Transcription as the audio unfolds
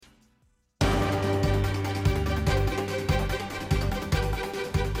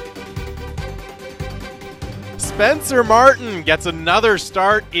Spencer Martin gets another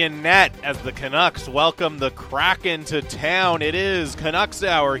start in net as the Canucks welcome the Kraken to town. It is Canucks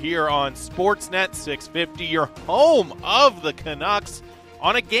Hour here on Sportsnet 650, your home of the Canucks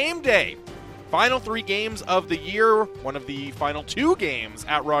on a game day. Final 3 games of the year, one of the final 2 games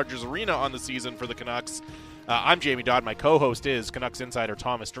at Rogers Arena on the season for the Canucks. I'm Jamie Dodd. My co-host is Canucks insider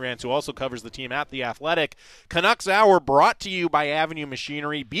Thomas Durant, who also covers the team at The Athletic. Canucks Hour brought to you by Avenue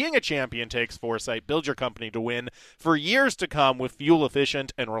Machinery. Being a champion takes foresight. Build your company to win for years to come with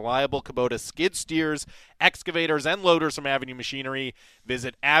fuel-efficient and reliable Kubota skid steers, excavators, and loaders from Avenue Machinery.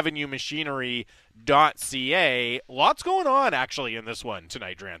 Visit avenuemachinery.ca. Lots going on, actually, in this one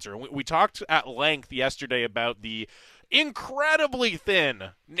tonight, Drancer. We talked at length yesterday about the incredibly thin,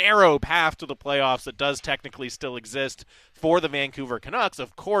 narrow path to the playoffs that does technically still exist for the Vancouver Canucks.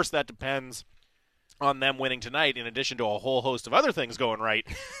 Of course, that depends on them winning tonight, in addition to a whole host of other things going right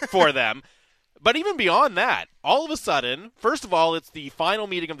for them. But even beyond that, all of a sudden, first of all, it's the final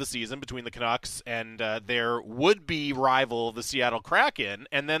meeting of the season between the Canucks and their would-be rival, the Seattle Kraken.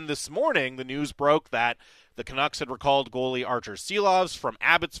 And then this morning, the news broke that the Canucks had recalled goalie Artur Silovs from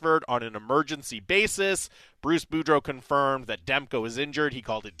Abbotsford on an emergency basis. Bruce Boudreau confirmed that Demko is injured. He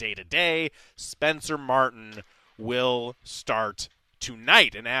called it day-to-day. Spencer Martin will start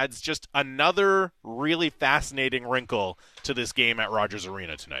tonight and adds just another really fascinating wrinkle to this game at Rogers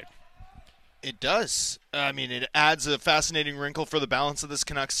Arena tonight. It does. I mean, it adds a fascinating wrinkle for the balance of this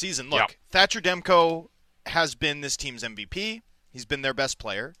Canucks season. Look, Yep. Thatcher Demko has been this team's MVP. He's been their best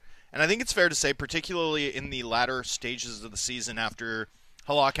player. And I think it's fair to say, particularly in the latter stages of the season after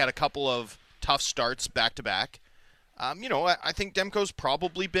Halak had a couple of tough starts back-to-back, I think Demko's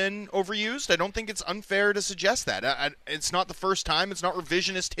probably been overused. I don't think it's unfair to suggest that. It's not the first time. It's not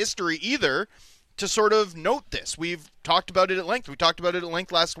revisionist history either to sort of note this. We've talked about it at length. We talked about it at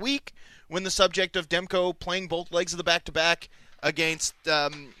length last week when the subject of Demko playing both legs of the back-to-back against,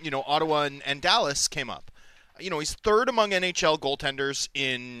 Ottawa and Dallas came up. He's third among NHL goaltenders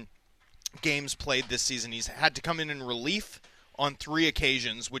in games played this season. He's had to come in relief on 3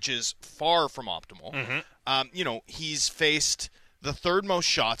 occasions, which is far from optimal. Mm-hmm. He's faced the third most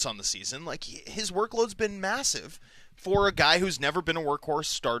shots on the season. His workload's been massive for a guy who's never been a workhorse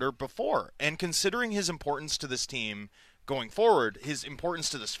starter before. And considering his importance to this team going forward, his importance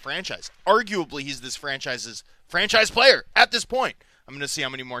to this franchise, arguably he's this franchise's franchise player at this point. I'm going to see how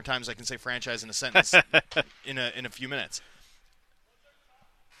many more times I can say franchise in a sentence in a few minutes.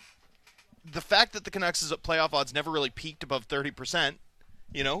 The fact that the Canucks' playoff odds never really peaked above 30%,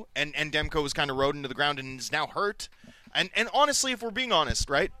 and Demko was kind of rode into the ground and is now hurt. And honestly, if we're being honest,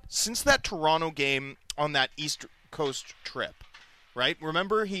 right, since that Toronto game on that East Coast trip, right,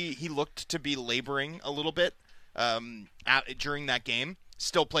 remember he looked to be laboring a little bit during that game.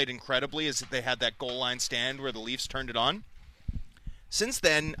 Still played incredibly as they had that goal line stand where the Leafs turned it on. Since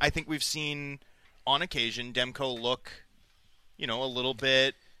then, I think we've seen, on occasion, Demko look, a little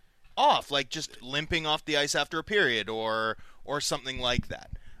bit off, like just limping off the ice after a period or something like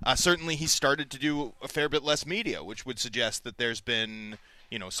that. Certainly he started to do a fair bit less media, which would suggest that there's been,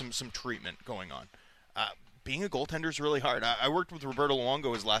 some treatment going on. Being a goaltender is really hard. I worked with Roberto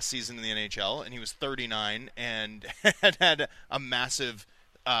Luongo his last season in the NHL, and he was 39 and had a massive,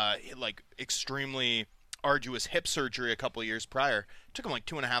 extremely arduous hip surgery a couple of years prior. It took him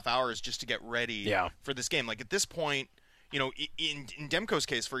 2.5 hours just to get ready for this game. At this point, in Demko's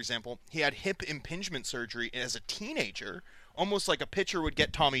case, for example, he had hip impingement surgery as a teenager, almost like a pitcher would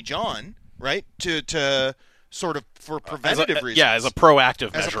get Tommy John, right? To sort of for preventative reasons. Yeah, as a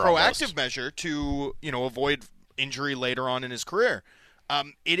proactive measure. As a proactive measure to, avoid injury later on in his career.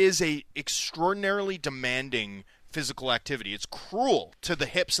 It is a extraordinarily demanding physical activity. It's cruel to the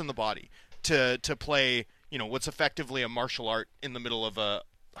hips and the body to play, what's effectively a martial art in the middle of a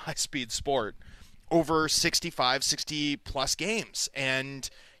high-speed sport over 60-plus games. And,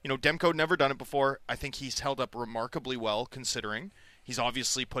 Demko never done it before. I think he's held up remarkably well considering. He's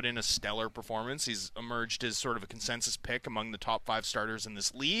obviously put in a stellar performance. He's emerged as sort of a consensus pick among the top 5 starters in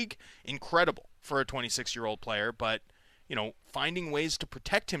this league. Incredible for a 26-year-old player. But, finding ways to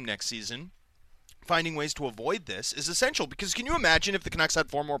protect him next season, finding ways to avoid this is essential. Because can you imagine if the Canucks had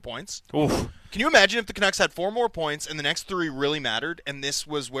 4 more points? Oof. Can you imagine if the Canucks had 4 more points and the next 3 really mattered, and this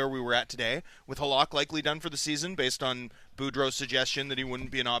was where we were at today, with Halak likely done for the season based on Boudreau's suggestion that he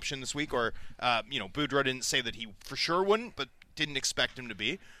wouldn't be an option this week, or, Boudreau didn't say that he for sure wouldn't, but didn't expect him to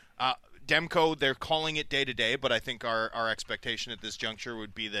be. Demko, they're calling it day-to-day, but I think our expectation at this juncture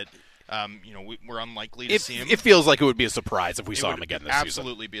would be that We're unlikely to see him. It feels like it would be a surprise if we saw him again this season.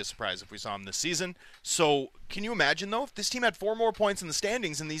 Absolutely be a surprise if we saw him this season. So can you imagine, though, if this team had 4 more points in the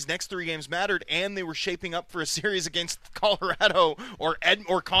standings and these next 3 games mattered and they were shaping up for a series against Colorado or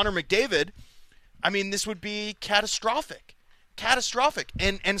Connor McDavid? I mean, this would be catastrophic. Catastrophic.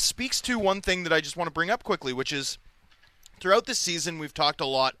 And speaks to one thing that I just want to bring up quickly, which is throughout this season we've talked a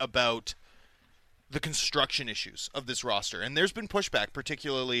lot about the construction issues of this roster. And there's been pushback,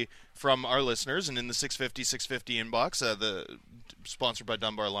 particularly from our listeners and in the 650 inbox, sponsored by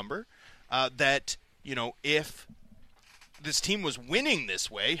Dunbar Lumber, that, if this team was winning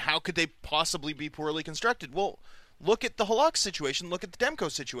this way, how could they possibly be poorly constructed? Well, look at the Halak situation. Look at the Demko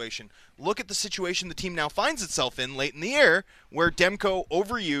situation. Look at the situation the team now finds itself in late in the year, where Demko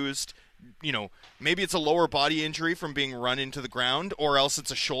overused. Maybe it's a lower body injury from being run into the ground, or else it's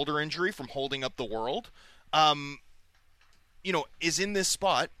a shoulder injury from holding up the world. Is in this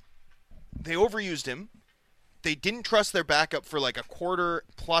spot. They overused him. They didn't trust their backup for like a quarter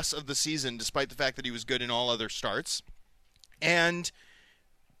plus of the season, despite the fact that he was good in all other starts. And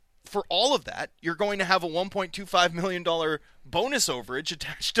for all of that, you're going to have a $1.25 million bonus overage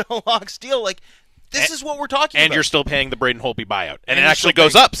attached to Halak's deal. This is what we're talking about. And you're still paying the Braden Holtby buyout. And it actually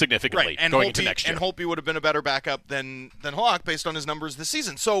goes up significantly going into next year. And Holtby would have been a better backup than Halak based on his numbers this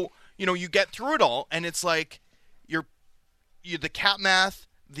season. So, you get through it all, and it's like the cap math,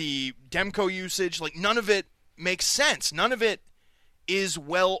 the Demko usage, none of it makes sense. None of it is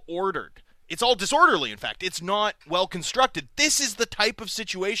well ordered. It's all disorderly, in fact. It's not well constructed. This is the type of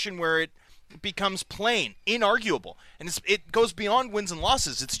situation where it becomes plain, inarguable. And it goes beyond wins and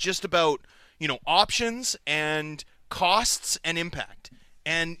losses. It's just about options and costs and impact.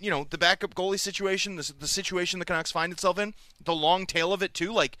 And, the backup goalie situation, the situation the Canucks find itself in, the long tail of it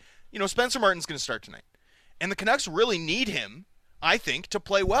too, Spencer Martin's going to start tonight. And the Canucks really need him, I think, to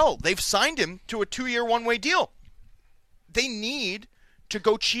play well. They've signed him to a 2-year one-way deal. They need to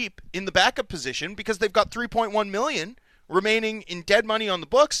go cheap in the backup position because they've got $3.1 million remaining in dead money on the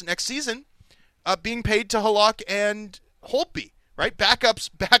books next season, being paid to Halak and Holtby. Right?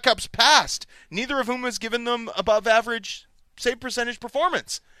 Backups passed. Neither of whom has given them above average save percentage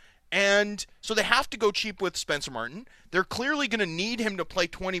performance. And so they have to go cheap with Spencer Martin. They're clearly going to need him to play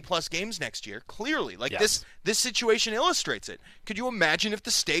 20-plus games next year. Clearly. Yes. This situation illustrates it. Could you imagine if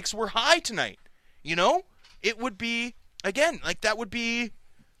the stakes were high tonight? It would be, again, that would be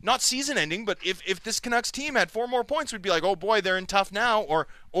not season-ending, but if this Canucks team had 4 more points, we'd be like, oh, boy, they're in tough now. Or,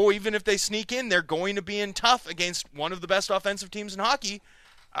 even if they sneak in, they're going to be in tough against one of the best offensive teams in hockey.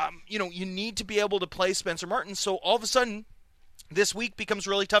 You need to be able to play Spencer Martin. So all of a sudden, this week becomes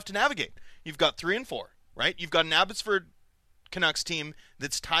really tough to navigate. You've got 3 and 4, right? You've got an Abbotsford Canucks team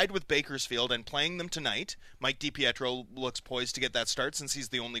that's tied with Bakersfield and playing them tonight. Mike DiPietro looks poised to get that start since he's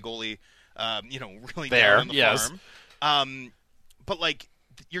the only goalie, really there down on the farm. But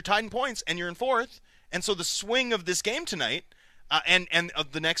you're tied in points and you're in 4th, and so the swing of this game tonight and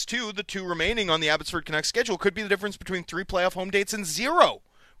of the next 2, the 2 remaining on the Abbotsford Canucks schedule, could be the difference between 3 playoff home dates and 0,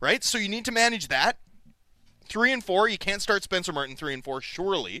 right? So you need to manage that. 3 and 4, you can't start Spencer Martin 3 and 4,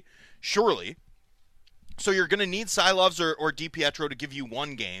 surely. So you're going to need Silovs or DiPietro to give you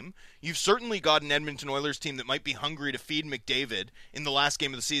 1 game. You've certainly got an Edmonton Oilers team that might be hungry to feed McDavid in the last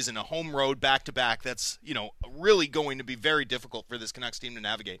game of the season, a home road back-to-back that's, really going to be very difficult for this Canucks team to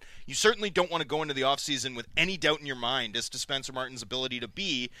navigate. You certainly don't want to go into the offseason with any doubt in your mind as to Spencer Martin's ability to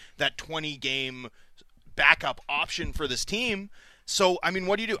be that 20-game backup option for this team. So,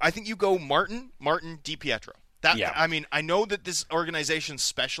 what do? I think you go Martin, DiPietro. I know that this organization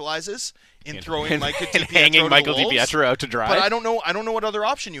specializes in throwing Michael DiPietro hanging Michael Wolves, DiPietro out to dry. But I don't know what other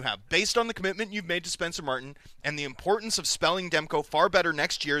option you have based on the commitment you've made to Spencer Martin and the importance of spelling Demko far better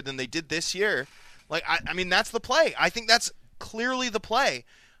next year than they did this year. That's the play. I think that's clearly the play.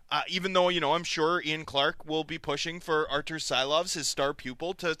 Even though, I'm sure Ian Clark will be pushing for Artur Silovs, his star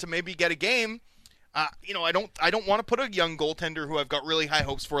pupil, to maybe get a game. I don't want to put a young goaltender who I've got really high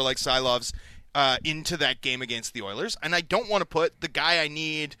hopes for like Silovs into that game against the Oilers, and I don't want to put the guy I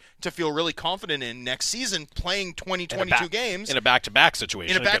need to feel really confident in next season playing 22 games in a back-to-back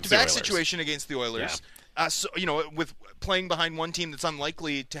situation. Against the Oilers. Yeah. With playing behind one team that's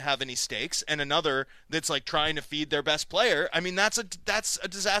unlikely to have any stakes and another that's trying to feed their best player. That's a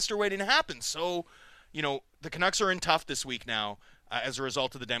disaster waiting to happen. So, the Canucks are in tough this week now as a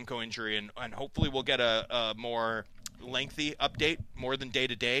result of the Demko injury, and hopefully we'll get a more lengthy update, more than day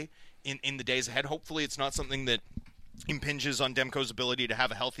to day. In the days ahead. Hopefully it's not something that impinges on Demko's ability to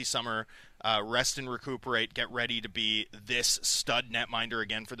have a healthy summer, rest and recuperate, get ready to be this stud netminder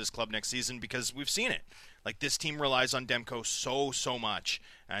again for this club next season, because we've seen it. Like, this team relies on Demko so much,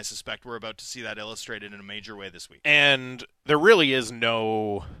 and I suspect we're about to see that illustrated in a major way this week. And there really is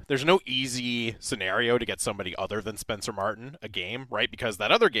there's no easy scenario to get somebody other than Spencer Martin a game, right? Because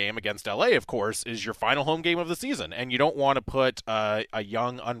that other game against LA, of course, is your final home game of the season, and you don't want to put a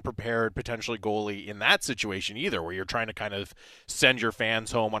young, unprepared, potentially goalie in that situation either, where you're trying to kind of send your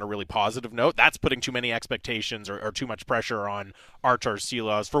fans home on a really positive note. That's putting too many expectations or too much pressure on Artur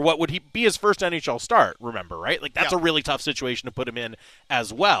Silovs for what would be his first NHL start, remember, right? Like, that's a really tough situation to put him in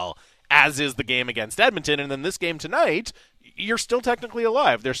as well, as is the game against Edmonton. And then this game tonight, you're still technically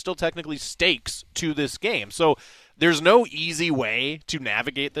alive. There's still technically stakes to this game. So there's no easy way to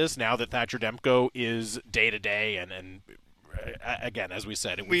navigate this now that Thatcher Demko is day-to-day and again, as we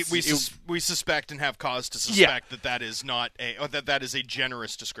said, we suspect and have cause to suspect that is not that is a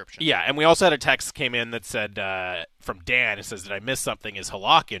generous description. Yeah, and we also had a text came in that said from Dan. It says, "Did I miss something? Is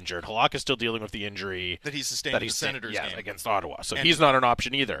Halak injured? Halak is still dealing with the injury that he sustained in the Senators game against Ottawa, so he's not an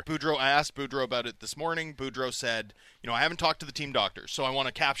option either." I asked Boudreau about it this morning. Boudreau said, I haven't talked to the team doctors, so I want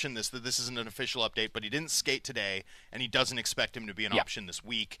to caption this that this isn't an official update, but he didn't skate today, and he doesn't expect him to be an option this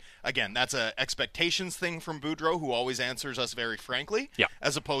week. Again, that's a expectations thing from Boudreau, who always answers us very frankly,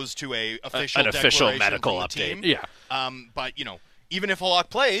 as opposed to an official medical from the update. Team. Yeah. But even if Halak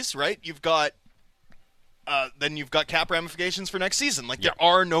plays, right, you've got cap ramifications for next season. Like, there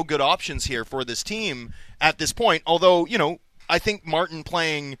are no good options here for this team at this point. Although, I think Martin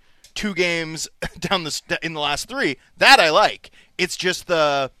playing 2 games in the last 3, that I like. It's just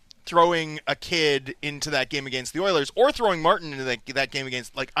the throwing a kid into that game against the Oilers or throwing Martin into that game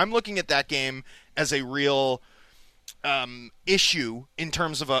against, like, I'm looking at that game as a real issue in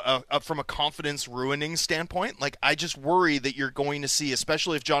terms of from a confidence ruining standpoint. Like, I just worry that you're going to see,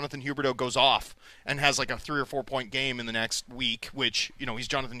 especially if Jonathan Huberdeau goes off and has like a 3 or 4 point game in the next week, which, he's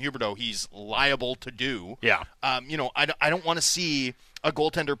Jonathan Huberdeau, he's liable to do. Yeah. I don't want to see a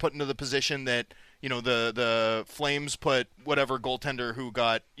goaltender put into the position that, the Flames put whatever goaltender who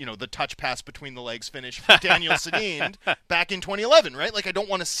got, the touch pass between the legs finish for Daniel Sedin back in 2011, right? Like, I don't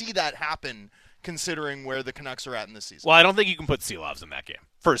want to see that happen, considering where the Canucks are at in this season. Well, I don't think you can put Silovs in that game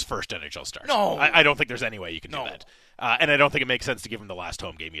for his first NHL start. No. I don't think there's any way you can do that. And I don't think it makes sense to give him the last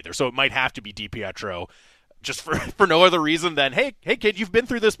home game either. So it might have to be DiPietro just for no other reason than, hey, kid, you've been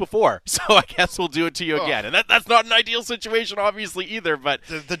through this before, so I guess we'll do it to you again. And that's not an ideal situation, obviously, either. But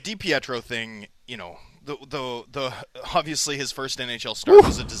the DiPietro thing, the obviously his first NHL start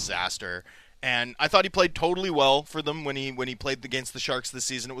was a disaster. And I thought he played totally well for them when he played against the Sharks this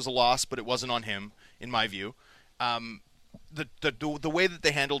season. It was a loss, but it wasn't on him, in my view. The way that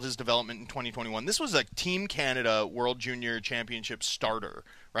they handled his development in 2021, this was a Team Canada World Junior Championship starter,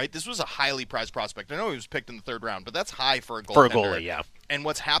 right? This was a highly prized prospect. I know he was picked in the 3rd round, but that's high for a goaltender. For a goalie, yeah. And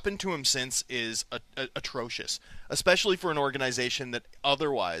what's happened to him since is atrocious, especially for an organization that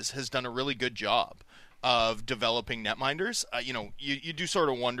otherwise has done a really good job of developing netminders. You do sort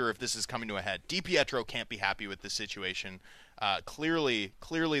of wonder if this is coming to a head. DiPietro can't be happy with this situation. Clearly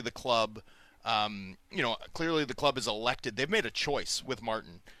the club, clearly the club is elected. They've made a choice with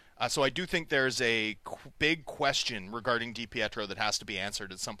Martin. So I do think there's a big question regarding DiPietro that has to be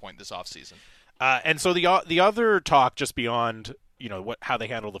answered at some point this offseason. And so the other talk, just beyond how they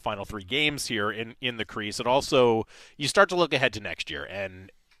handle the final 3 games here in the crease, it also, you start to look ahead to next year,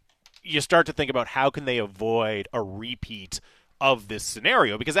 and you start to think about how can they avoid a repeat of this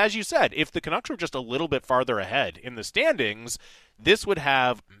scenario. Because as you said, if the Canucks were just a little bit farther ahead in the standings, this would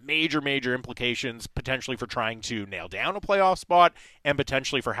have major implications potentially for trying to nail down a playoff spot and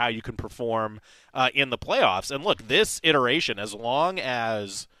potentially for how you can perform in the playoffs. And look, this iteration, as long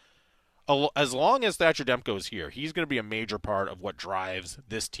as Thatcher Demko is here, he's going to be a major part of what drives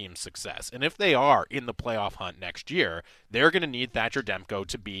this team's success. And if they are in the playoff hunt next year, they're going to need Thatcher Demko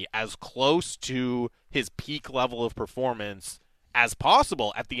to be as close to his peak level of performance as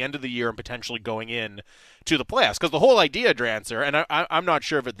possible at the end of the year and potentially going in to the playoffs. Because the whole idea, Drancer, and I'm not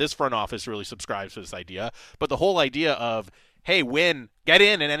sure if this front office really subscribes to this idea, but the whole idea of, hey, win, get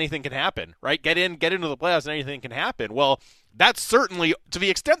in, and anything can happen, right? Get into the playoffs and anything can happen. Well, that's certainly, to the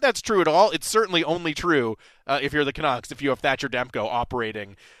extent that's true at all, it's certainly only true if you're the Canucks, if you have Thatcher Demko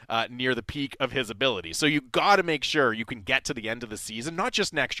operating near the peak of his ability. So you got to make sure you can get to the end of the season, not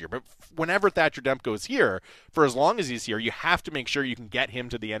just next year, but whenever Thatcher Demko is here, for as long as he's here, you have to make sure you can get him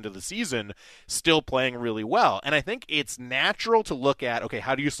to the end of the season still playing really well. And I think it's natural to look at, okay,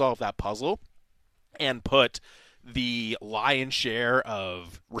 how do you solve that puzzle and put the lion's share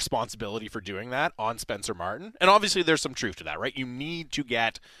of responsibility for doing that on Spencer Martin? And obviously there's some truth to that, right? You need to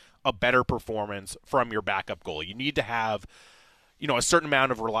get a better performance from your backup goalie. You need to have a certain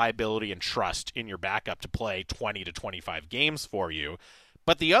amount of reliability and trust in your backup to play 20 to 25 games for you.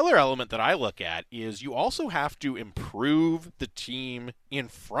 But the other element that I look at is you also have to improve the team in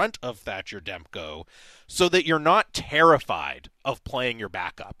front of Thatcher Demko so that you're not terrified of playing your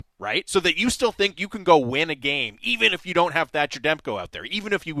backup, right? So that you still think you can go win a game, even if you don't have Thatcher Demko out there,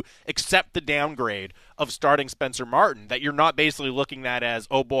 even if you accept the downgrade of starting Spencer Martin, that you're not basically looking at as,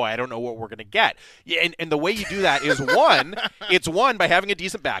 oh boy, I don't know what we're going to get. Yeah, and the way you do that is it's one, by having a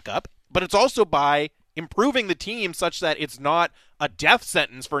decent backup, but it's also by improving the team such that it's not a death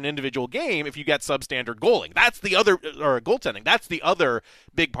sentence for an individual game if you get substandard goaling. That's the other, or goaltending. That's the other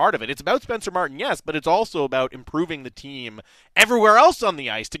big part of it. It's about Spencer Martin, yes, but it's also about improving the team everywhere else on the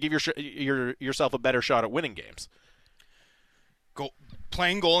ice to give yourself a better shot at winning games.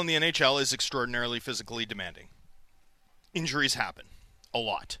 Playing goal in the NHL is extraordinarily physically demanding. Injuries happen. A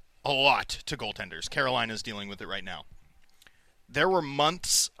lot to goaltenders. Carolina's dealing with it right now. There were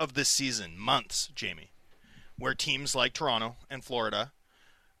months of this season, Jamie, where teams like Toronto and Florida,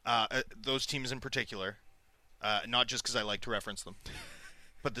 those teams in particular, not just because I like to reference them,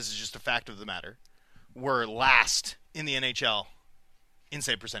 but this is just a fact of the matter, were last in the NHL in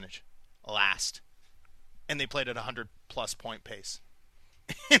save percentage. Last. And they played at a 100-plus point pace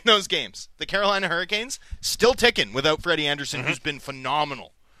in those games. The Carolina Hurricanes still ticking without Freddie Anderson, who's been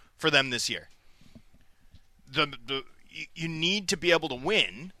phenomenal for them this year. You need to be able to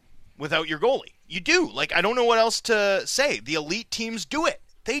win without your goalie. You do. I don't know what else to say. The elite teams do it.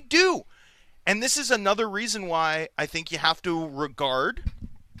 They do. And this is another reason why I think you have to regard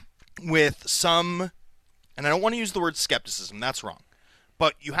with some, and I don't want to use the word skepticism, that's wrong,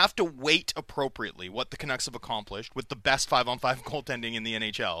 but you have to weight appropriately what the Canucks have accomplished with the best 5-on-5 goaltending in the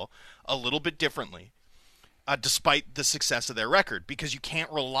NHL a little bit differently. Despite the success of their record, because you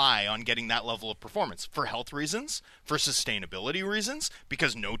can't rely on getting that level of performance for health reasons, for sustainability reasons,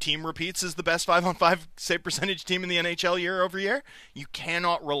 because no team repeats as the best 5-on-5 save percentage team in the NHL year over year. You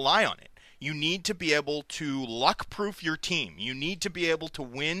cannot rely on it. You need to be able to luck-proof your team. You need to be able to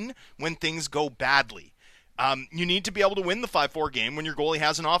win when things go badly. You need to be able to win the 5-4 game when your goalie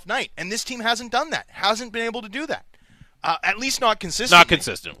has an off night. And this team hasn't done that, hasn't been able to do that. At least not consistently. Not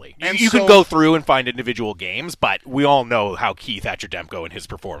consistently. And you can go through and find individual games, but we all know how key Thatcher Demko and his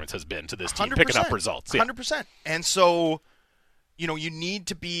performance has been to this team, picking up results. 100%. And so, you need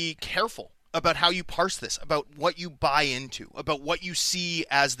to be careful about how you parse this, about what you buy into, about what you see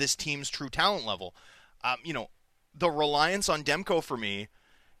as this team's true talent level. The reliance on Demko for me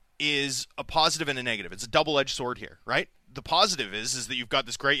is a positive and a negative. It's a double-edged sword here, right? The positive is that you've got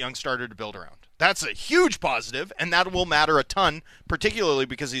this great young starter to build around. That's a huge positive, and that will matter a ton, particularly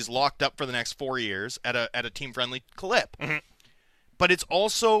because he's locked up for the next 4 years at a team-friendly clip. Mm-hmm. But it's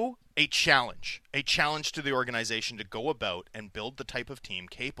also a challenge to the organization to go about and build the type of team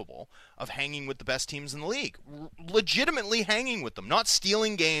capable of hanging with the best teams in the league. Legitimately hanging with them, not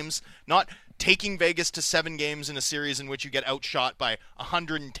stealing games, not taking Vegas to 7 games in a series in which you get outshot by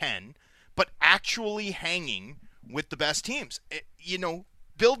 110, but actually hanging with the best teams.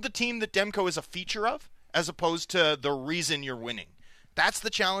 Build the team that Demko is a feature of, as opposed to the reason you're winning. That's the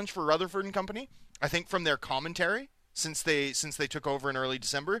challenge for Rutherford and company. I think from their commentary, since they took over in early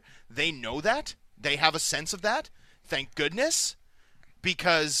December, they know that. They have a sense of that. Thank goodness,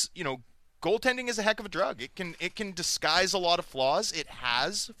 because goaltending is a heck of a drug. It can disguise a lot of flaws. It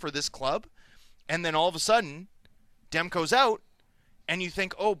has for this club, and then all of a sudden, Demko's out. And you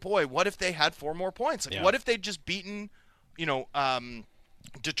think, oh boy, what if they had 4 more points? What if they'd just beaten,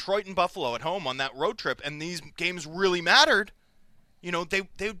 Detroit and Buffalo at home on that road trip, and these games really mattered? They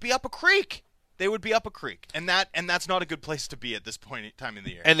would be up a creek. They would be up a creek, and that's not a good place to be at this point in time in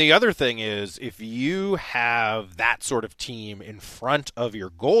the year. And the other thing is, if you have that sort of team in front of your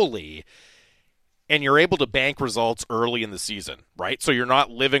goalie, and you're able to bank results early in the season, right? So you're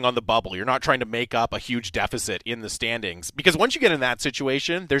not living on the bubble. You're not trying to make up a huge deficit in the standings. Because once you get in that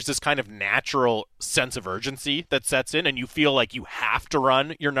situation, there's this kind of natural sense of urgency that sets in, and you feel like you have to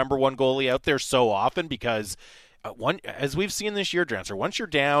run your number one goalie out there so often because as we've seen this year, Drancer, once you're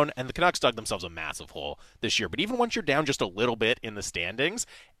down, and the Canucks dug themselves a massive hole this year, but even once you're down just a little bit in the standings,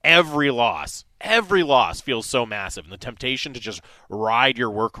 every loss feels so massive, and the temptation to just ride your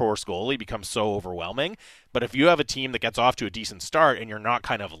workhorse goalie becomes so overwhelming. But if you have a team that gets off to a decent start and you're not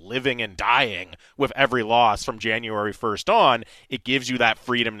kind of living and dying with every loss from January 1st on, it gives you that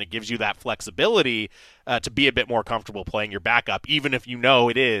freedom and it gives you that flexibility to be a bit more comfortable playing your backup, even if you know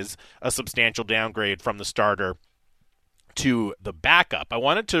it is a substantial downgrade from the starter to the backup. I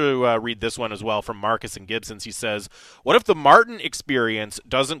wanted to read this one as well from Marcus and Gibson's. He says, what if the Martin experience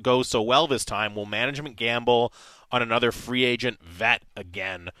doesn't go so well this time? Will management gamble on another free agent vet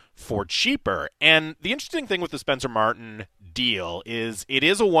again for cheaper? And the interesting thing with the Spencer Martin deal is it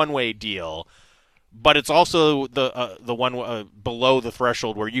is a one-way deal, but it's also the one below the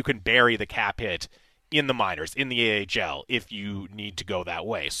threshold where you can bury the cap hit in the minors, in the AHL, if you need to go that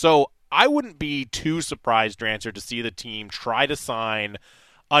way. So I wouldn't be too surprised, Drancer, to see the team try to sign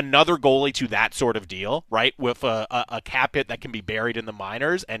another goalie to that sort of deal, right, with a cap hit that can be buried in the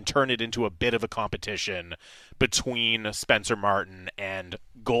minors and turn it into a bit of a competition between Spencer Martin and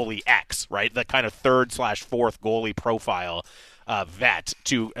goalie X, right, the kind of third/fourth goalie profile vet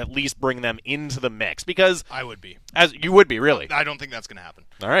to at least bring them into the mix. Because I would be. As you would be, really. I don't think that's going to happen.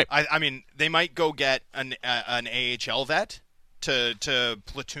 All right. I mean, they might go get an AHL vet to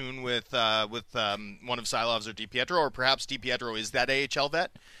platoon with one of Silovs or DiPietro, or perhaps DiPietro is that AHL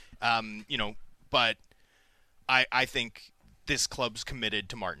vet. But I think this club's committed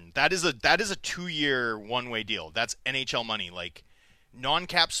to Martin. That is a 2-year one-way deal. That's NHL money. Like,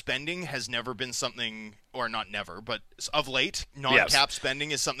 non-cap spending has never been something, or not never, but of late, non-cap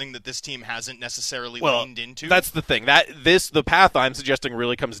spending is something that this team hasn't necessarily leaned into. That's the thing. The path I'm suggesting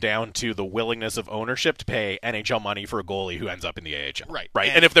really comes down to the willingness of ownership to pay NHL money for a goalie who ends up in the AHL. Right.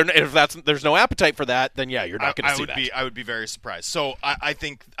 And if there's no appetite for that, then yeah, you're not going to see that. I would be very surprised. So I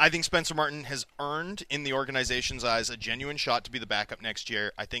think Spencer Martin has earned, in the organization's eyes, a genuine shot to be the backup next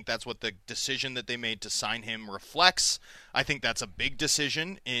year. I think that's what the decision that they made to sign him reflects. I think that's a big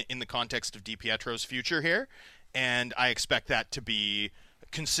decision in the context of DiPietro's future here, and I expect that to be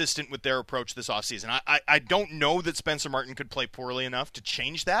consistent with their approach this offseason. I don't know that Spencer Martin could play poorly enough to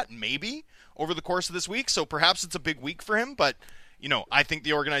change that, maybe, over the course of this week, so perhaps it's a big week for him, but I think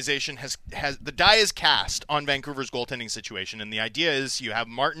the organization has the die is cast on Vancouver's goaltending situation, and the idea is you have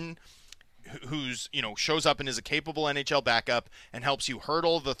Martin, who's shows up and is a capable NHL backup and helps you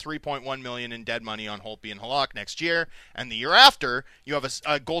hurdle the $3.1 million in dead money on Holtby and Halak next year, and the year after you have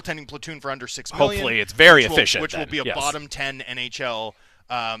a goaltending platoon for under $6 million. Hopefully, it's very efficient, which will be a bottom 10 NHL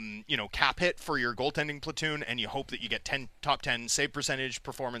cap hit for your goaltending platoon, and you hope that you get top 10 save percentage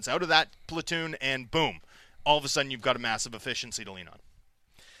performance out of that platoon, and boom, all of a sudden you've got a massive efficiency to lean on.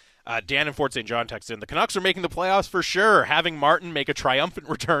 Dan in Fort St. John texted in, the Canucks are making the playoffs for sure. Having Martin make a triumphant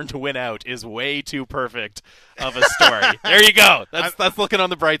return to win out is way too perfect of a story. There you go. That's looking on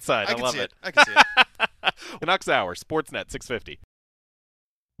the bright side. I love it. I can see it. Canucks Hour, Sportsnet 650.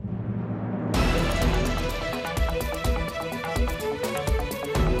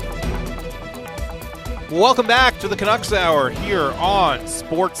 Welcome back to the Canucks Hour here on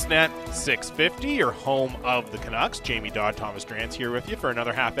Sportsnet 650, your home of the Canucks. Jamie Dodd, Thomas Drance here with you for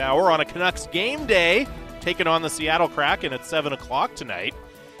another half hour on a Canucks game day, taking on the Seattle Kraken at 7 o'clock tonight.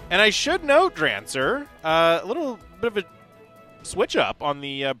 And I should note, Drancer, a little bit of a switch up on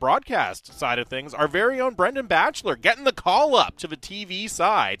the broadcast side of things. Our very own Brendan Batchelor getting the call up to the TV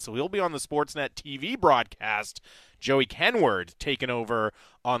side, so he'll be on the Sportsnet TV broadcast. Joey Kenward taking over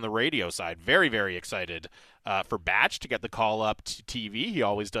on the radio side. Very, very excited for Batch to get the call up to TV. He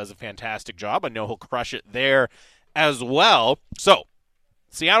always does a fantastic job. I know he'll crush it there as well. So,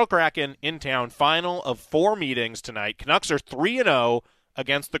 Seattle Kraken in town, final of 4 meetings tonight. Canucks are 3-0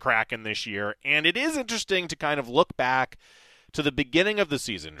 against the Kraken this year, and it is interesting to kind of look back to the beginning of the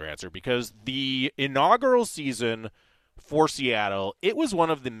season, Drancer, because the inaugural season for Seattle, it was one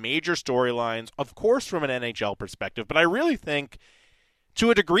of the major storylines, of course, from an NHL perspective, but I really think to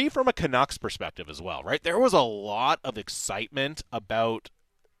a degree from a Canucks perspective as well, right? There was a lot of excitement about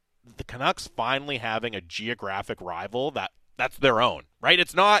the Canucks finally having a geographic rival that's their own, right?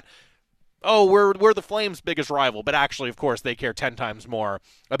 It's not, oh, we're the Flames' biggest rival, but actually, of course, they care 10 times more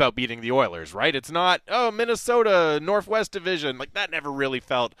about beating the Oilers, right? It's not, oh, Minnesota, Northwest Division. Like, that never really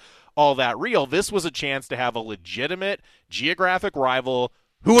felt all that real. This was a chance to have a legitimate geographic rival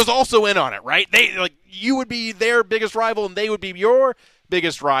who was also in on it, right? You would be their biggest rival, and they would be your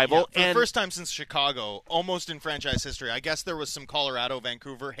biggest rival. Yeah, for the first time since Chicago, almost in franchise history. I guess there was some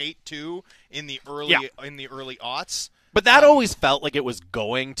Colorado-Vancouver hate, too, in the early aughts. But that always felt like it was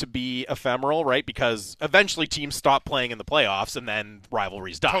going to be ephemeral, right? Because eventually teams stop playing in the playoffs and then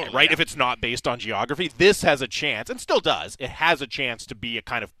rivalries die, totally, right? Yeah. If it's not based on geography. This has a chance, and still does, it has a chance to be a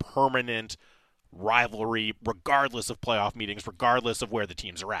kind of permanent rivalry regardless of playoff meetings, regardless of where the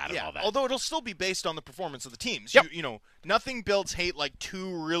teams are at and all that. Although it'll still be based on the performance of the teams. Yep. Nothing builds hate like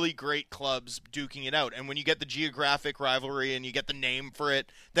 2 really great clubs duking it out. And when you get the geographic rivalry and you get the name for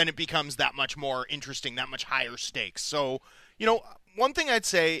it, then it becomes that much more interesting, that much higher stakes. So, one thing I'd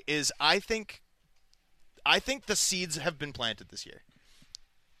say is I think I think the seeds have been planted this year.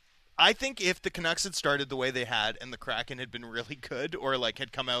 I think if the Canucks had started the way they had and the Kraken had been really good or like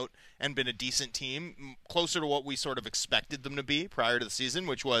had come out and been a decent team, closer to what we sort of expected them to be prior to the season,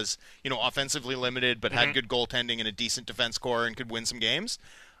 which was, offensively limited but had good goaltending and a decent defense core and could win some games,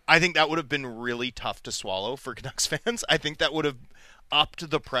 I think that would have been really tough to swallow for Canucks fans. I think that would have upped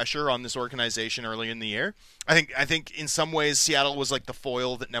the pressure on this organization early in the year. I think in some ways Seattle was like the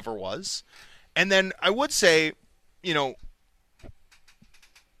foil that never was. And then I would say,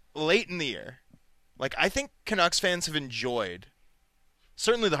 late in the year, I think Canucks fans have enjoyed,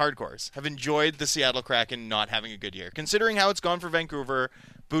 certainly the hardcores, have enjoyed the Seattle Kraken not having a good year. Considering how it's gone for Vancouver,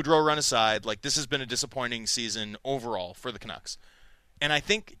 Boudreau run aside, this has been a disappointing season overall for the Canucks. And I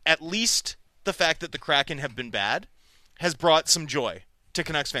think at least the fact that the Kraken have been bad has brought some joy to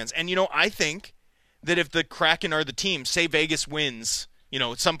Canucks fans. And, I think that if the Kraken are the team, say Vegas wins,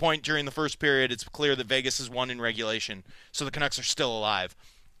 at some point during the first period, it's clear that Vegas has won in regulation, so the Canucks are still alive,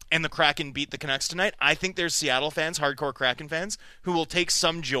 and the Kraken beat the Canucks tonight, I think there's Seattle fans, hardcore Kraken fans, who will take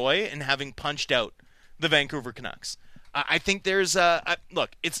some joy in having punched out the Vancouver Canucks. I think there's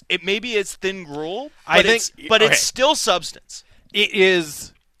look. Maybe it's thin gruel, but it's still substance. It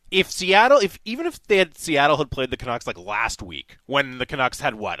is. If Seattle had played the Canucks last week, when the Canucks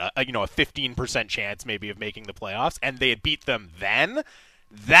had a 15% chance maybe of making the playoffs, and they had beat them then,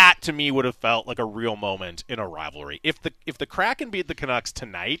 that to me would have felt like a real moment in a rivalry. If the Kraken beat the Canucks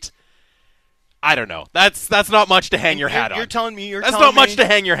tonight, I don't know. That's not much to hang your hat on. You're telling me that's not much to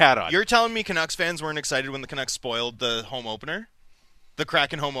hang your hat on. You're telling me Canucks fans weren't excited when the Canucks spoiled the home opener? The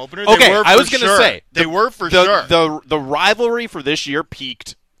Kraken home opener? Okay, I was going to say. They were for sure. The rivalry for this year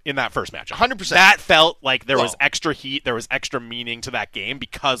peaked in that first matchup. 100%. That felt like there was extra heat, there was extra meaning to that game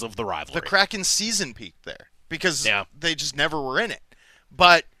because of the rivalry. The Kraken season peaked there because they just never were in it.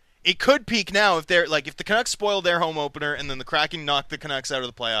 But it could peak now if the Canucks spoiled their home opener and then the Kraken knocked the Canucks out of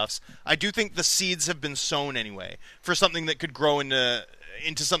the playoffs. I do think the seeds have been sown anyway for something that could grow into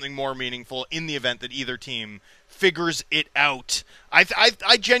something more meaningful in the event that either team figures it out.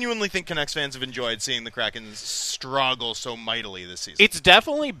 I genuinely think Canucks fans have enjoyed seeing the Kraken struggle so mightily this season. It's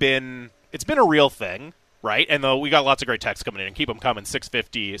definitely been a real thing, right? And though we got lots of great texts coming in, and keep them coming,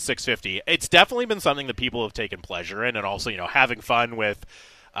 650. It's definitely been something that people have taken pleasure in, and also having fun with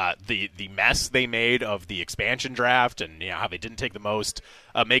the mess they made of the expansion draft, and how they didn't make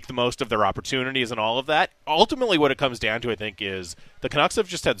the most of their opportunities and all of that. Ultimately, what it comes down to, I think, is the Canucks have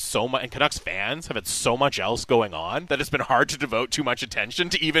just had so much, and Canucks fans have had so much else going on that it's been hard to devote too much attention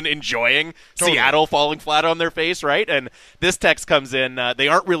to even enjoying Seattle falling flat on their face, right? And this text comes in, they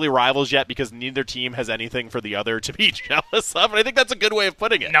aren't really rivals yet because neither team has anything for the other to be jealous of, and I think that's a good way of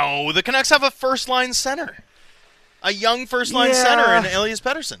putting it. No, the Canucks have a first-line center. A young first-line center in Elias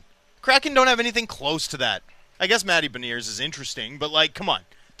Pettersson. Kraken don't have anything close to that. I guess Matty Beniers is interesting, but, come on.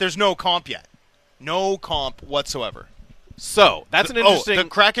 There's no comp yet. No comp whatsoever. So, that's an interesting... the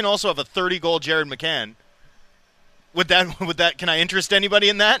Kraken also have a 30-goal Jared McCann. Would that? Can I interest anybody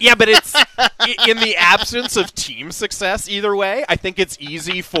in that? Yeah, but it's in the absence of team success. Either way, I think it's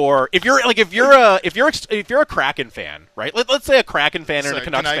easy for if you're a Kraken fan, right? Let's say a Kraken fan and a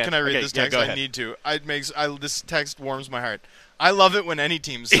Canucks fan. Can I read this text? I need to. This text warms my heart. I love it when any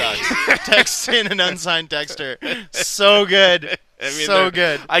team sucks. Text in an unsigned texter. So good. So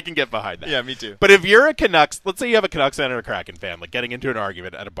good. I can get behind that. Yeah, me too. But if you're a Canucks, let's say you have a Canucks fan and a Kraken fan, getting into an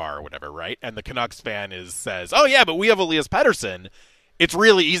argument at a bar or whatever, right? And the Canucks fan says, "Oh yeah, but we have Elias Pettersson." It's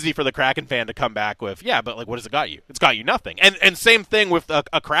really easy for the Kraken fan to come back with, "Yeah, but what has it got you? It's got you nothing." And same thing with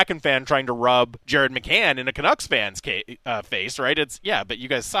a Kraken fan trying to rub Jared McCann in a Canucks fan's face, right? It's, "Yeah, but you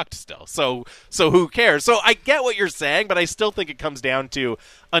guys sucked still. So who cares?" So I get what you're saying, but I still think it comes down to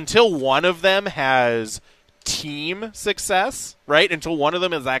until one of them has team success, right? Until one of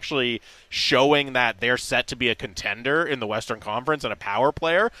them is actually showing that they're set to be a contender in the Western Conference and a power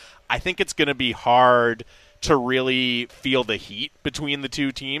player, I think it's going to be hard to really feel the heat between the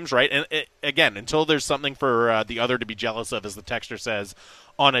two teams, right? And again, until there's something for the other to be jealous of, as the texter says,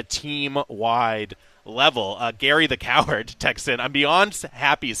 on a team-wide level. Gary the Coward texts in, "I'm beyond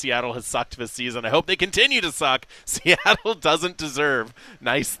happy Seattle has sucked this season. I hope they continue to suck. Seattle doesn't deserve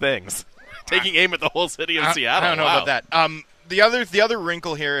nice things." Taking aim at the whole city of Seattle. I don't know about that. The other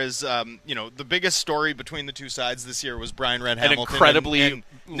wrinkle here is, the biggest story between the two sides this year was Brian Red Hamilton. An incredibly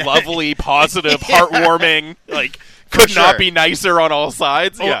lovely, positive, heartwarming, could not be nicer on all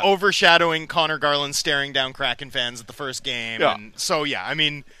sides. Overshadowing Connor Garland staring down Kraken fans at the first game. Yeah. And so, I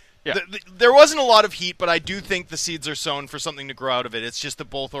mean, Yeah. There wasn't a lot of heat, but I do think the seeds are sown for something to grow out of it. It's just that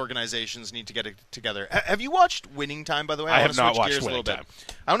both organizations need to get it together. Have you watched Winning Time, by the way? I have not switch watched gears Winning a little Time.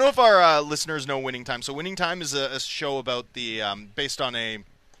 bit. I don't know if our listeners know Winning Time. So Winning Time is a show about the based on a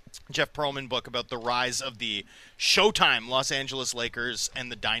Jeff Pearlman book about the rise of the Showtime Los Angeles Lakers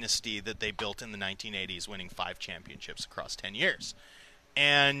and the dynasty that they built in the 1980s, winning 5 championships across 10 years.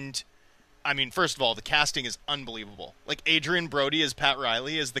 And I mean, first of all, the casting is unbelievable. Like, Adrian Brody as Pat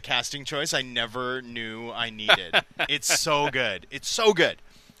Riley is the casting choice I never knew I needed. It's so good. It's so good.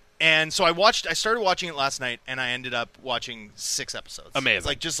 And so I started watching it last night, and I ended up watching 6 episodes.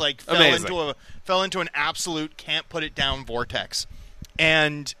 Amazing. Fell into an absolute can't put it down vortex.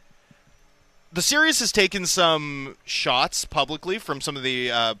 And the series has taken some shots publicly from some of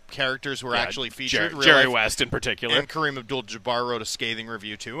the characters who are actually featured. Jerry West in particular. And Kareem Abdul-Jabbar wrote a scathing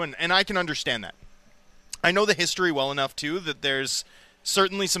review too, and I can understand that. I know the history well enough too that there's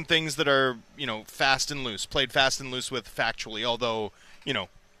certainly some things that are, fast and loose, played fast and loose with factually, although,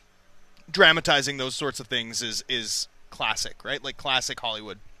 dramatizing those sorts of things is classic, right? Like classic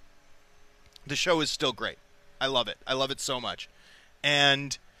Hollywood. The show is still great. I love it. I love it so much.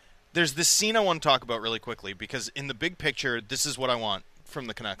 And there's this scene I want to talk about really quickly because in the big picture, this is what I want from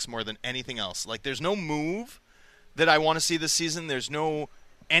the Canucks more than anything else. Like, there's no move that I want to see this season. There's no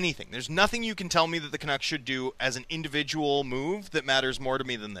anything. There's nothing you can tell me that the Canucks should do as an individual move that matters more to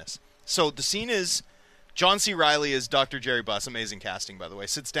me than this. So the scene is John C. Reilly as Dr. Jerry Buss, amazing casting, by the way,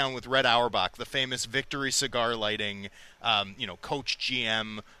 sits down with Red Auerbach, the famous Victory cigar lighting, coach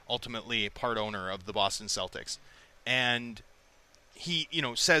GM, ultimately part owner of the Boston Celtics. And he,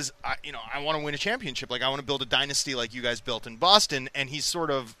 says, I want to win a championship. Like, I want to build a dynasty like you guys built in Boston. And he's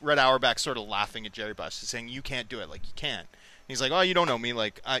Red Auerbach sort of laughing at Jerry Buss, saying, you can't do it. Like, you can't. And he's like, oh, you don't know me.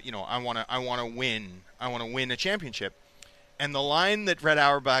 Like, I want to win. I want to win a championship. And the line that Red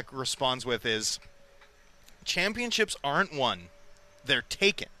Auerbach responds with is, championships aren't won. They're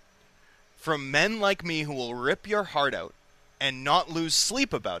taken. From men like me who will rip your heart out and not lose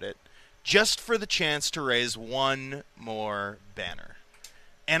sleep about it, just for the chance to raise one more banner.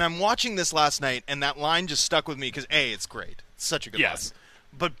 And I'm watching this last night, and that line just stuck with me because, A, it's great. It's such a good line.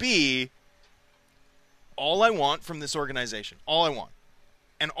 But B, all I want from this organization, all I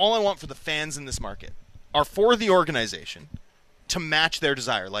want for the fans in this market, are for the organization to match their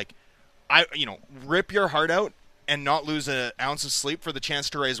desire. Like, rip your heart out and not lose an ounce of sleep for the chance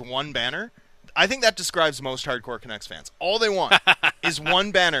to raise one banner. I think that describes most hardcore Canucks fans. All they want is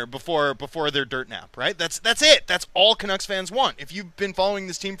one banner before their dirt nap, right? That's it. That's all Canucks fans want. If you've been following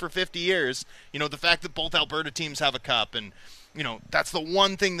this team for 50 years, the fact that both Alberta teams have a cup and, that's the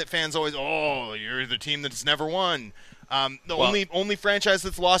one thing that fans always, you're the team that's never won. Only franchise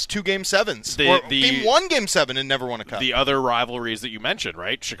that's lost 2 Game 7s. Game 1 Game 7 and never won a cup. The other rivalries that you mentioned,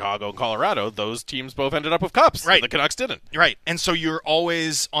 right? Chicago and Colorado, those teams both ended up with cups. Right. The Canucks didn't. Right. And so you're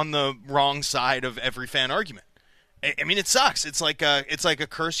always on the wrong side of every fan argument. I mean, it sucks. It's like a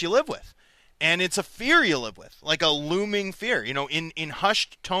curse you live with. And it's a fear you live with, like a looming fear. In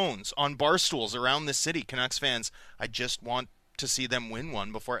hushed tones on bar stools around the city, Canucks fans, I just want to see them win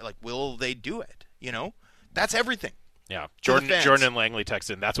one before, will they do it? That's everything. Yeah, Jordan and Langley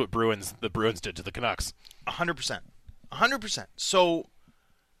texted in. That's what the Bruins did to the Canucks. 100%. 100%. So,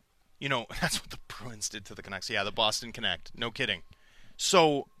 that's what the Bruins did to the Canucks. Yeah, the Boston Connect. No kidding.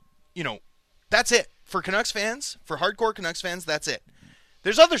 So, that's it. For Canucks fans, for hardcore Canucks fans, that's it.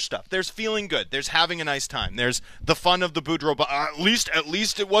 There's other stuff. There's feeling good. There's having a nice time. There's the fun of the Boudreaux. But at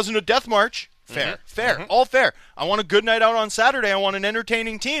least it wasn't a death march. Fair. Mm-hmm. Fair. Mm-hmm. All fair. I want a good night out on Saturday. I want an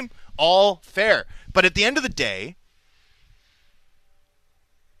entertaining team. All fair. But at the end of the day,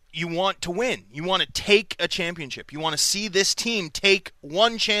 you want to win. You want to take a championship. You want to see this team take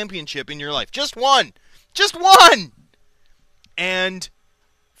one championship in your life. Just one. Just one. And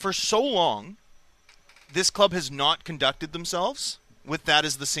for so long, this club has not conducted themselves with that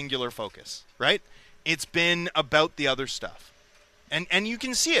as the singular focus, right? It's been about the other stuff. And you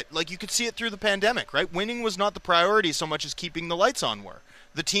can see it. Like, you could see it through the pandemic, right? Winning was not the priority so much as keeping the lights on were.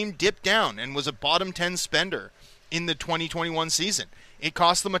 The team dipped down and was a bottom 10 spender in the 2021 season. It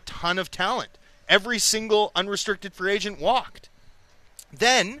cost them a ton of talent. Every single unrestricted free agent walked.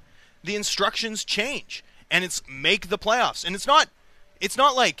 Then the instructions change, and it's make the playoffs. And it's not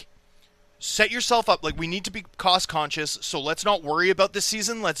like set yourself up. Like, we need to be cost conscious, so let's not worry about this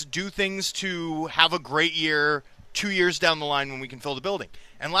season. Let's do things to have a great year 2 years down the line when we can fill the building.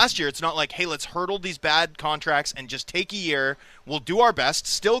 And last year, it's not like, hey, let's hurdle these bad contracts and just take a year. We'll do our best.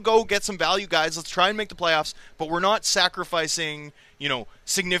 Still go get some value guys. Let's try and make the playoffs. But we're not sacrificing,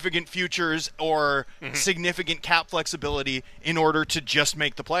 significant futures or significant cap flexibility in order to just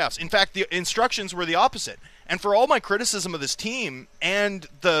make the playoffs. In fact, the instructions were the opposite. And for all my criticism of this team and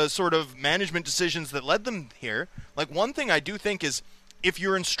the sort of management decisions that led them here, like one thing I do think is if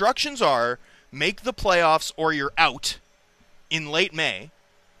your instructions are make the playoffs or you're out in late May,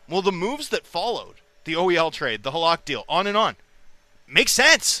 well, the moves that followed, the OEL trade, the Halak deal, on and on, makes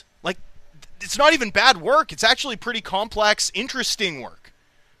sense. Like, it's not even bad work. It's actually pretty complex, interesting work.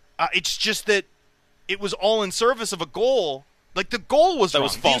 It's just that it was all in service of a goal. Like, the goal was wrong.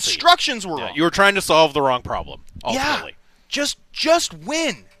 The instructions were wrong. You were trying to solve the wrong problem, ultimately. Yeah, just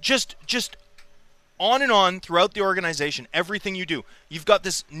win. Just on and on throughout the organization, everything you do. You've got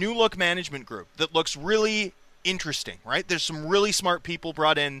this new look management group that looks really interesting, right? There's some really smart people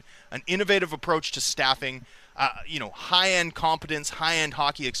brought in, an innovative approach to staffing, high-end competence, high-end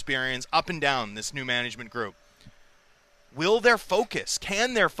hockey experience, up and down this new management group. Will their focus,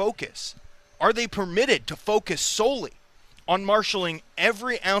 can their focus, are they permitted to focus solely on marshaling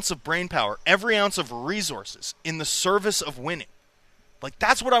every ounce of brainpower, every ounce of resources in the service of winning? Like,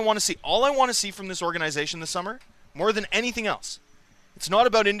 that's what I want to see. All I want to see from this organization this summer, more than anything else, it's not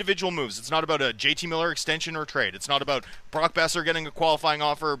about individual moves. It's not about a JT Miller extension or trade. It's not about Brock Besser getting a qualifying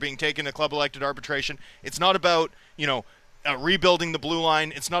offer or being taken to club-elected arbitration. It's not about, rebuilding the blue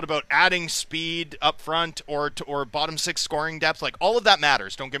line. It's not about adding speed up front or bottom six scoring depth. Like, all of that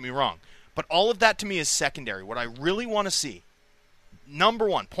matters, don't get me wrong. But all of that to me is secondary. What I really want to see,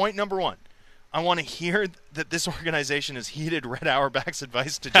 point number one, I want to hear that this organization has heeded Red Auerbach's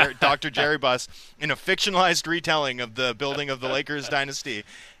advice to Dr. Jerry Buss in a fictionalized retelling of the building of the Lakers dynasty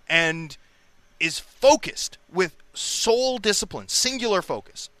and is focused with sole discipline, singular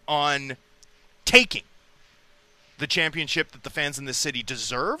focus on taking the championship that the fans in this city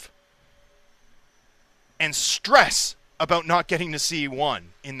deserve and stress about not getting to see one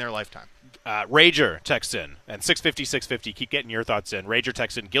in their lifetime. Rager texts in, and 650, keep getting your thoughts in. Rager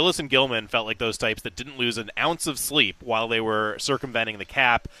texts in, Gillis and Gilman felt like those types that didn't lose an ounce of sleep while they were circumventing the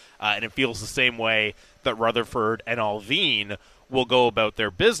cap, and it feels the same way that Rutherford and Alvin will go about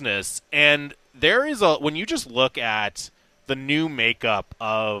their business. And there is when you just look at the new makeup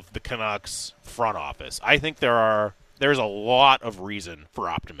of the Canucks front office, I think there's a lot of reason for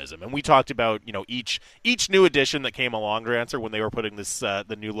optimism. And we talked about, each new addition that came along, Drancer, when they were putting this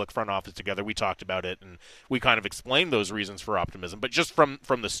the new look front office together. We talked about it, and we kind of explained those reasons for optimism. But just from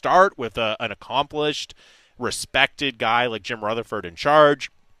the start, with an accomplished, respected guy like Jim Rutherford in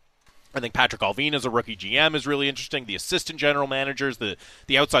charge, I think Patrick Alvin as a rookie GM is really interesting. The assistant general managers, the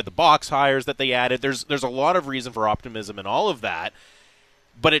outside the box hires that they added. There's a lot of reason for optimism in all of that.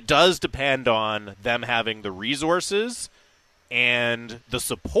 But it does depend on them having the resources and the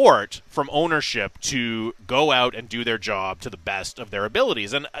support from ownership to go out and do their job to the best of their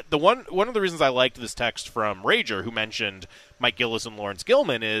abilities. And one of the reasons I liked this text from Rager, who mentioned Mike Gillis and Lawrence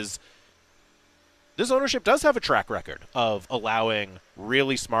Gilman, is this ownership does have a track record of allowing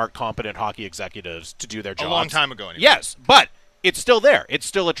really smart, competent hockey executives to do their jobs. A long time ago, anyway. Yes, but it's still there. It's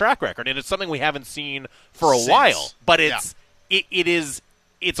still a track record, and it's something we haven't seen for a while. But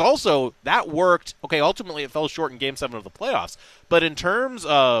it's also, that worked. Okay, ultimately it fell short in Game 7 of the playoffs. But in terms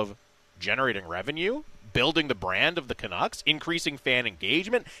of generating revenue, building the brand of the Canucks, increasing fan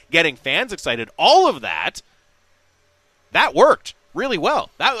engagement, getting fans excited, all of that worked really well.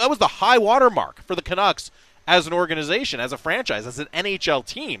 That was the high water mark for the Canucks as an organization, as a franchise, as an NHL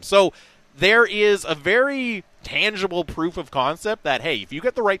team. So there is a very tangible proof of concept that, hey, if you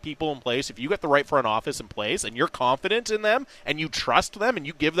get the right people in place, if you get the right front office in place, and you're confident in them, and you trust them, and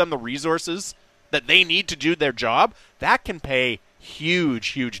you give them the resources that they need to do their job, that can pay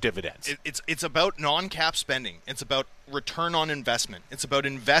huge dividends. It's about non-cap spending. It's about return on investment. It's about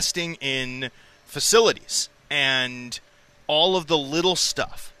investing in facilities and all of the little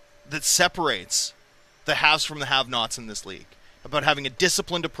stuff that separates the haves from the have-nots in this league. About having a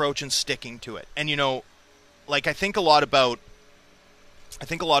disciplined approach and sticking to it. And I think a lot about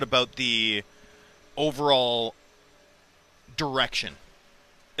the overall direction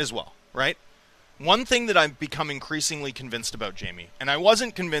as well, right? One thing that I've become increasingly convinced about, Jamie, and I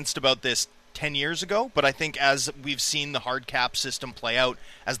wasn't convinced about this 10 years ago, but I think as we've seen the hard cap system play out,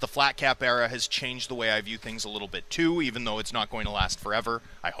 as the flat cap era has changed the way I view things a little bit too, even though it's not going to last forever,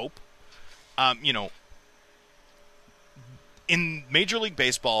 I hope. In Major League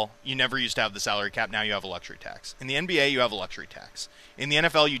Baseball, you never used to have the salary cap. Now you have a luxury tax. In the NBA, you have a luxury tax. In the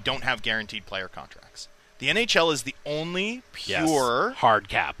NFL, you don't have guaranteed player contracts. The NHL is the only Yes. pure Hard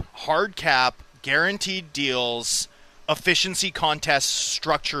cap. hard cap, guaranteed deals, efficiency contest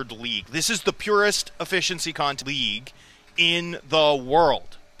structured league. This is the purest efficiency contest league in the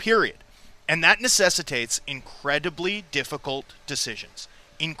world, period. And that necessitates incredibly difficult decisions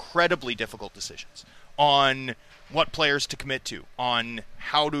on what players to commit to, on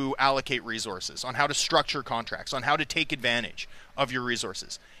how to allocate resources, on how to structure contracts, on how to take advantage of your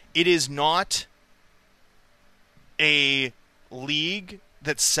resources. It is not a league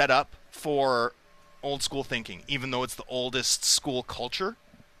that's set up for old school thinking, even though it's the oldest school culture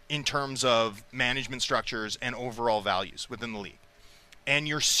in terms of management structures and overall values within the league. And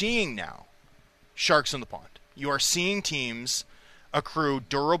you're seeing now sharks in the pond. You are seeing teams accrue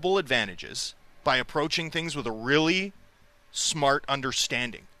durable advantages by approaching things with a really smart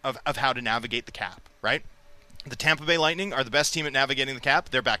understanding of how to navigate the cap, right? The Tampa Bay Lightning are the best team at navigating the cap.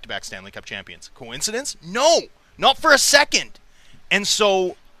 They're back-to-back Stanley Cup champions. Coincidence? No, not for a second. And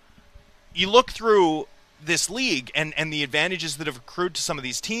so you look through this league and the advantages that have accrued to some of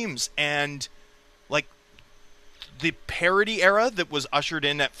these teams, and like the parity era that was ushered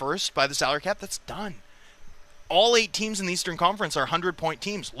in at first by the salary cap, that's done. All 8 teams in the Eastern Conference are 100-point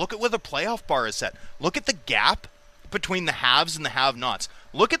teams. Look at where the playoff bar is set. Look at the gap between the haves and the have-nots.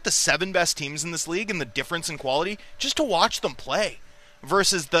 Look at the 7 best teams in this league and the difference in quality just to watch them play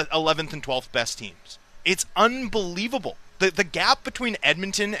versus the 11th and 12th best teams. It's unbelievable. The gap between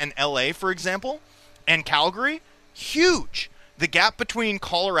Edmonton and LA, for example, and Calgary, huge. The gap between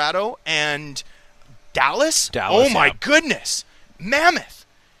Colorado and Dallas, oh my goodness, mammoth.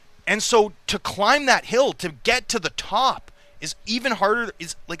 And so to climb that hill, to get to the top, is even harder.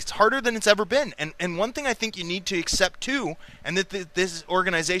 It's harder than it's ever been. And one thing I think you need to accept too, and that this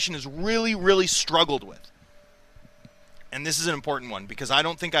organization has really, really struggled with, and this is an important one because I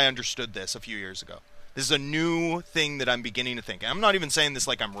don't think I understood this a few years ago. This is a new thing that I'm beginning to think. And I'm not even saying this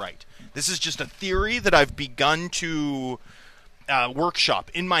like I'm right. This is just a theory that I've begun to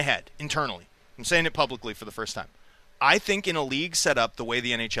workshop in my head internally. I'm saying it publicly for the first time. I think in a league set up the way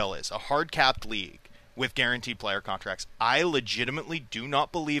the NHL is, a hard-capped league with guaranteed player contracts, I legitimately do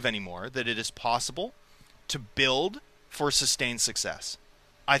not believe anymore that it is possible to build for sustained success.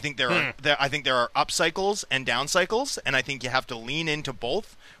 I think there are up cycles and down cycles, and I think you have to lean into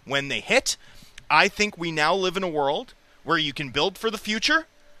both when they hit. I think we now live in a world where you can build for the future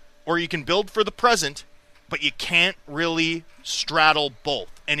or you can build for the present, but you can't really straddle both.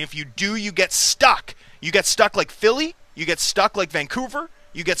 And if you do, you get stuck. You get stuck like Philly, you get stuck like Vancouver,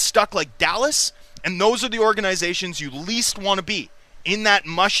 you get stuck like Dallas, and those are the organizations you least want to be, in that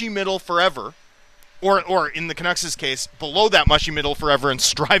mushy middle forever, or in the Canucks' case, below that mushy middle forever and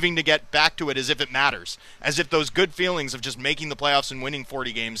striving to get back to it as if it matters, as if those good feelings of just making the playoffs and winning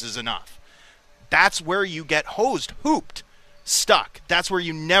 40 games is enough. That's where you get hosed, hooped, stuck. That's where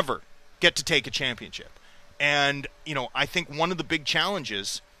you never get to take a championship. And, I think one of the big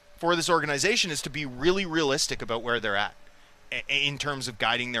challenges for this organization is to be really realistic about where they're at in terms of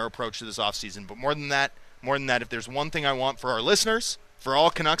guiding their approach to this offseason. But more than that, if there's one thing I want for our listeners, for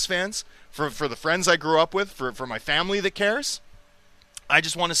all Canucks fans, for the friends I grew up with, for my family that cares, I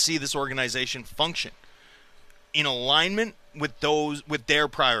just want to see this organization function in alignment with their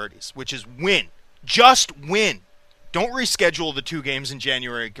priorities, which is win. Just win. Don't reschedule the 2 games in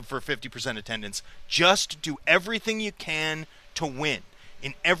January for 50% attendance. Just do everything you can to win.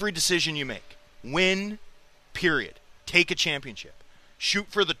 In every decision you make, win, period. Take a championship. Shoot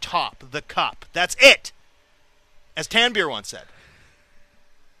for the top, the cup. That's it. As Tanbeer once said.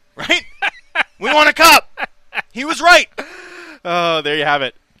 Right? We want a cup. He was right. Oh, there you have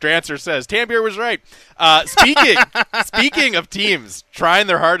it. Drancer says, Tanbeer was right. Speaking of teams trying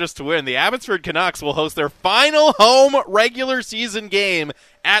their hardest to win, the Abbotsford Canucks will host their final home regular season game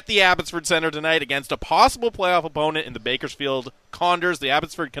at the Abbotsford Centre tonight against a possible playoff opponent in the Bakersfield Condors. The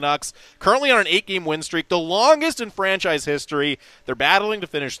Abbotsford Canucks, currently on an 8-game win streak, the longest in franchise history. They're battling to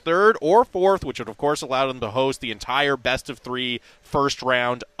finish 3rd or 4th, which would, of course, allow them to host the entire best-of-3 first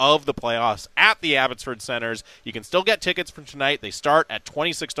round of the playoffs at the Abbotsford Centres. You can still get tickets for tonight. They start at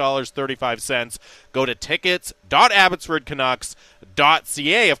 $26.35. Go to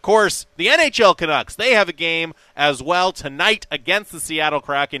tickets.abbotsfordcanucks.ca. Of course, the NHL Canucks, they have a game as well tonight against the Seattle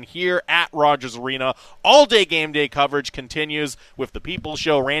Kraken here at Rogers Arena. All-day game day coverage continues with the People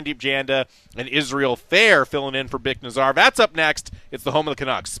Show, Randeep Janda and Israel Fair filling in for Bick Nazar. That's up next. It's the home of the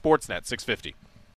Canucks, Sportsnet 650.